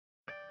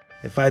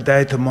If I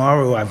die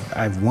tomorrow,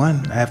 I've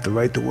won. I have to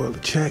write the world a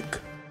check.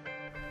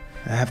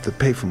 I have to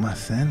pay for my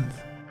sins.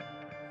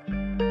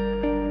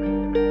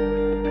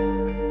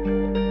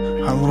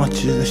 How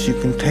much of this you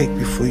can take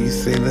before you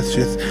say, let's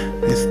just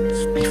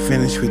be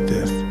finished with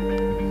this?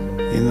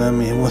 You know what I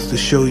mean? It wants to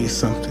show you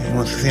something. It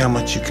wants to see how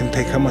much you can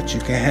take, how much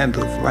you can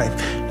handle of life.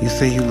 You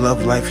say you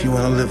love life, you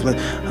want to live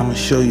life. I'm going to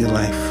show you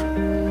life.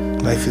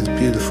 Life is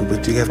beautiful,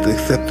 but you have to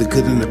accept the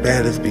good and the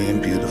bad as being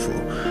beautiful.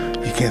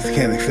 You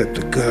can't accept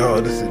the good,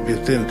 oh, this is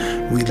beautiful.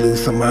 Then we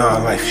lose some of our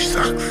life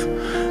sucks.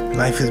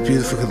 Life is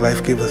beautiful because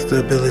life gave us the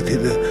ability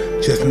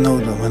to just know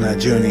them on our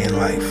journey in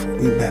life.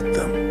 We met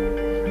them.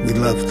 We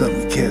loved them.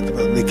 We cared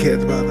about them. They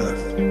cared about us.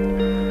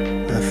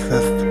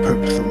 That's the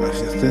purpose of life.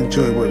 Just to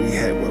enjoy what we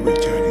had, what we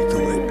journeyed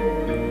through it.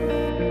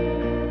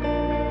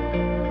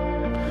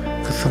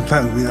 Because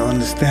sometimes we don't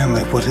understand,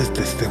 like, what is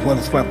this thing? What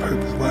is my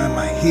purpose? Why am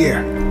I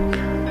here?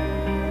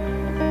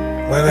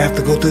 Why do I have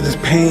to go through this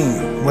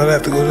pain? Why do I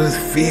have to go through this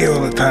fear all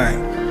the time?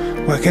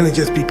 Why can't it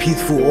just be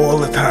peaceful all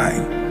the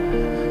time?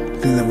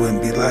 Then it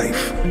wouldn't be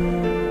life.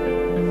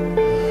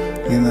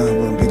 You know, it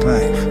wouldn't be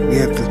life. We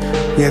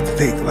have to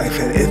take life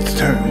at its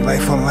terms,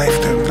 life on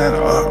life terms,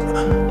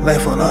 not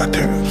life on our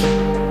terms.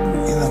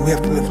 You know, we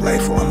have to live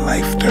life on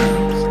life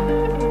terms,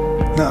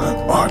 not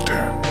on our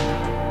terms.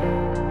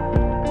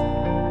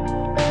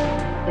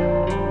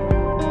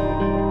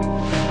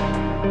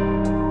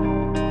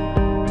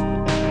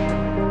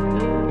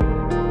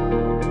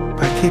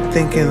 I keep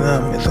thinking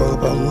it's all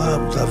about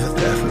love. Love is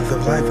the essence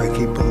of life. I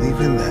keep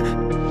believing that.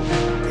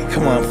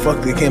 Come on,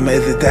 fuck the game.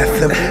 Is it that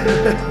simple?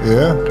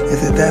 Yeah.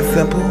 Is it that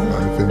simple?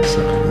 I think so.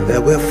 Yeah.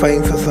 That we're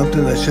fighting for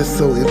something that's just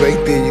so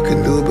right there, you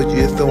can do it, but you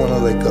just don't want to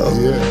let go.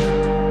 Yeah.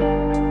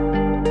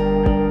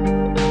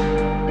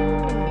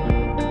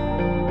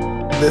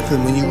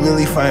 Listen, when you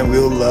really find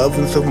real love,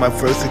 and so my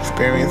first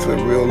experience with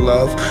real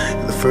love,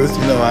 the first,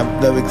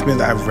 I've never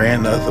experienced, I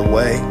ran the other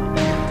way.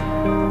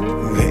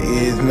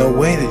 There's no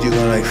way that you're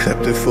going to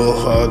accept it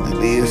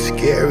full-heartedly. It's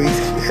scary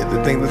shit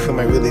to think that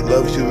somebody really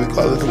loves you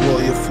regardless of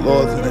all your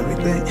flaws and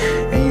everything,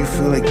 and you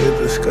feel like you're a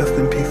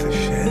disgusting piece of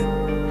shit.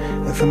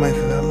 And somebody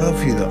says, I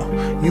love you though.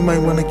 You might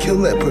want to kill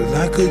that person.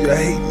 How could you? I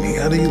hate me.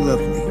 How do you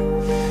love me?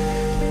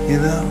 You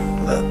know,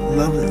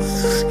 love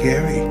is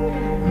scary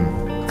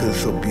because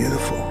it's so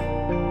beautiful.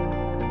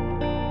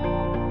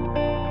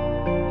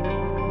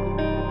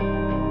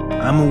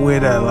 I'm aware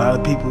that a lot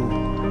of people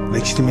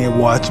next to me and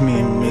watch me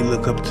and may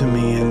look up to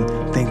me and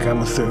think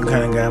I'm a certain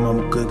kind of guy, I'm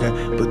a good guy,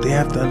 but they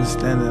have to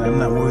understand that I'm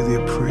not worthy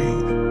of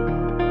praise.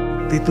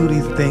 They do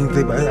these things,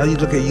 I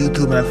look at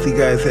YouTube and I see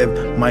guys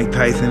have Mike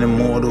Tyson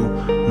Immortal,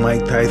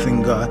 Mike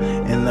Tyson God,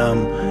 and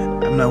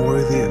I'm not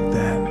worthy of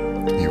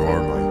that. You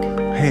are,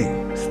 Mike.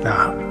 Hey,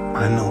 stop,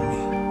 I know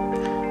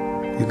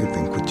me. You can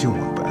think what you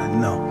want, but I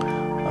know.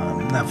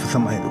 Not for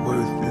somebody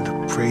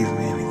to praise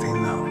me or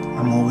anything, no.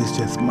 I'm always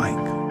just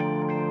Mike.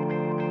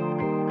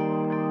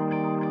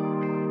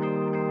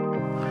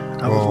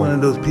 I was one of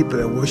those people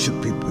that worship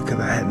people because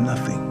I had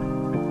nothing.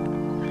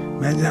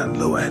 Imagine how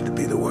low I had to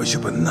be to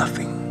worship a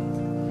nothing.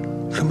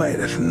 Somebody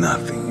that's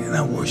nothing, and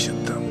I worship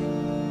them.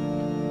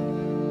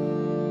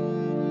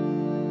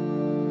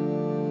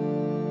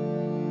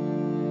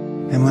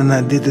 And when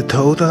I did the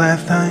toe the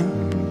last time,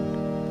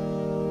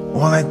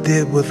 all I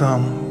did was,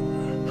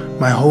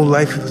 my whole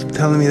life was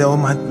telling me that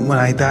when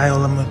I die,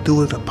 all I'm gonna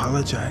do is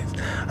apologize.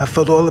 I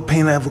felt all the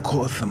pain I ever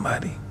caused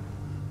somebody.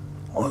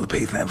 All the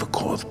pain I ever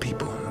caused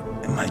people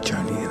in my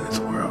journey in this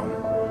world.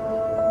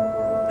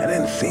 I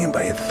didn't see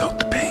anybody that felt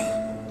the pain.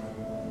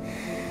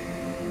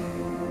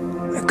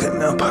 I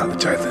couldn't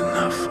apologize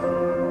enough.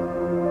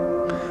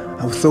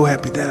 I was so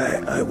happy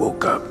that I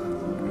woke up,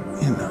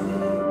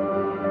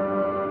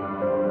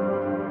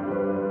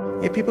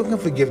 Yeah, people can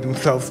forgive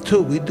themselves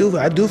too.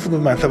 I do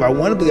forgive myself. I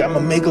want to believe I'm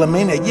a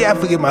megalomaniac. Yeah, I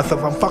forgive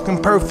myself. I'm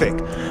fucking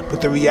perfect.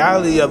 But the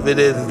reality of it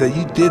is that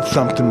you did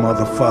something,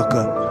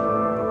 motherfucker.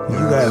 You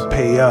gotta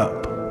pay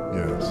up.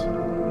 Yes.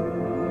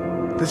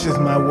 That's just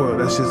my world.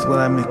 That's just what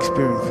I'm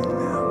experiencing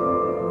now.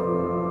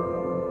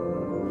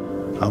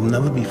 I'll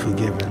never be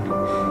forgiven.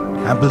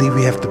 I believe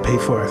we have to pay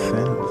for our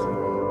sins.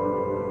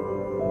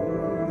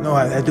 No,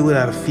 I do it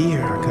out of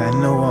fear. Cause I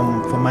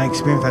know, from my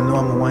experience, I know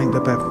I'm gonna wind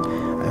up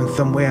in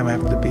some way. I'm gonna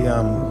have to be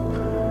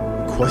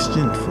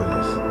questioned for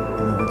this.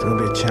 It's gonna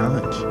be a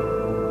challenge.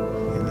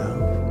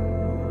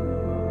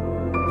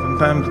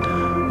 Sometimes,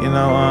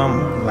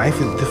 life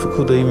is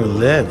difficult to even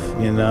live.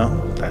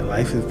 That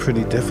life is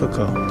pretty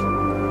difficult.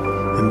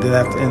 And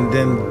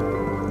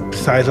then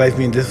besides life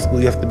being difficult,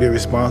 you have to be a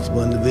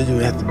responsible individual.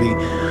 You have to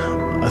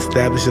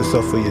establish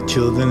yourself for your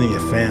children and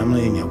your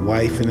family and your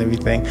wife and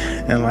everything.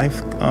 And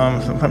life,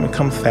 sometimes it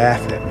comes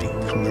fast at me.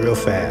 It comes real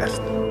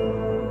fast.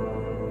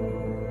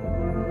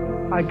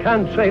 I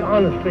can't say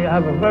honestly I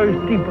have a very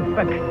deep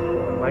affection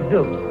for him. I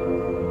do.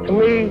 To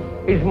me,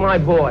 he's my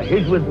boy.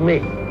 He's with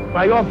me.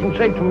 I often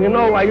say to him,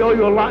 I owe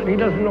you a lot, and he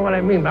doesn't know what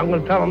I mean, but I'm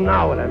going to tell him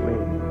now what I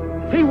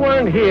mean. If he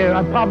weren't here,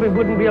 I probably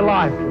wouldn't be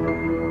alive today.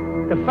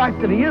 The fact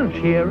that he is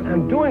here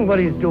and doing what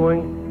he's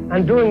doing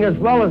and doing as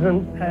well as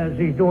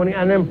he's doing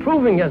and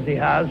improving as he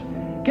has,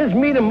 gives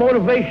me the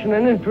motivation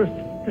and interest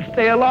to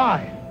stay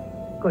alive.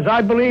 Because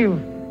I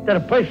believe that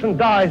a person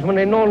dies when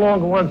they no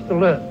longer wants to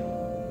live.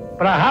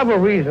 But I have a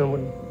reason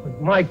with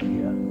Mike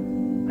here,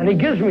 and he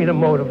gives me the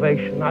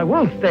motivation. I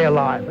will stay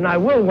alive, and I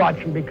will watch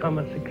him become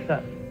a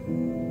success,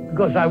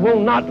 because I will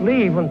not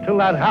leave until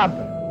that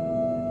happens.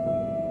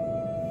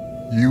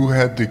 You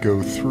had to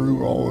go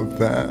through all of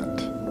that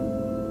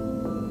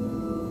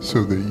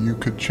so that you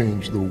could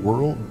change the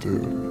world,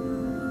 dude.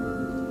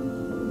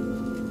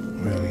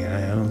 Really,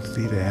 I don't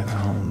see that.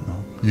 I don't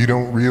know. You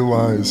don't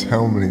realize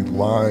how many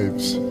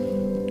lives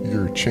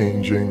you're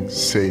changing,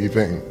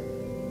 saving,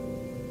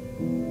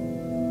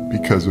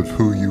 because of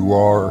who you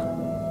are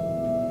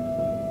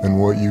and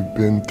what you've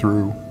been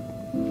through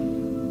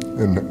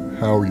and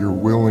how you're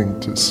willing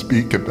to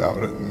speak about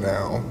it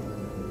now.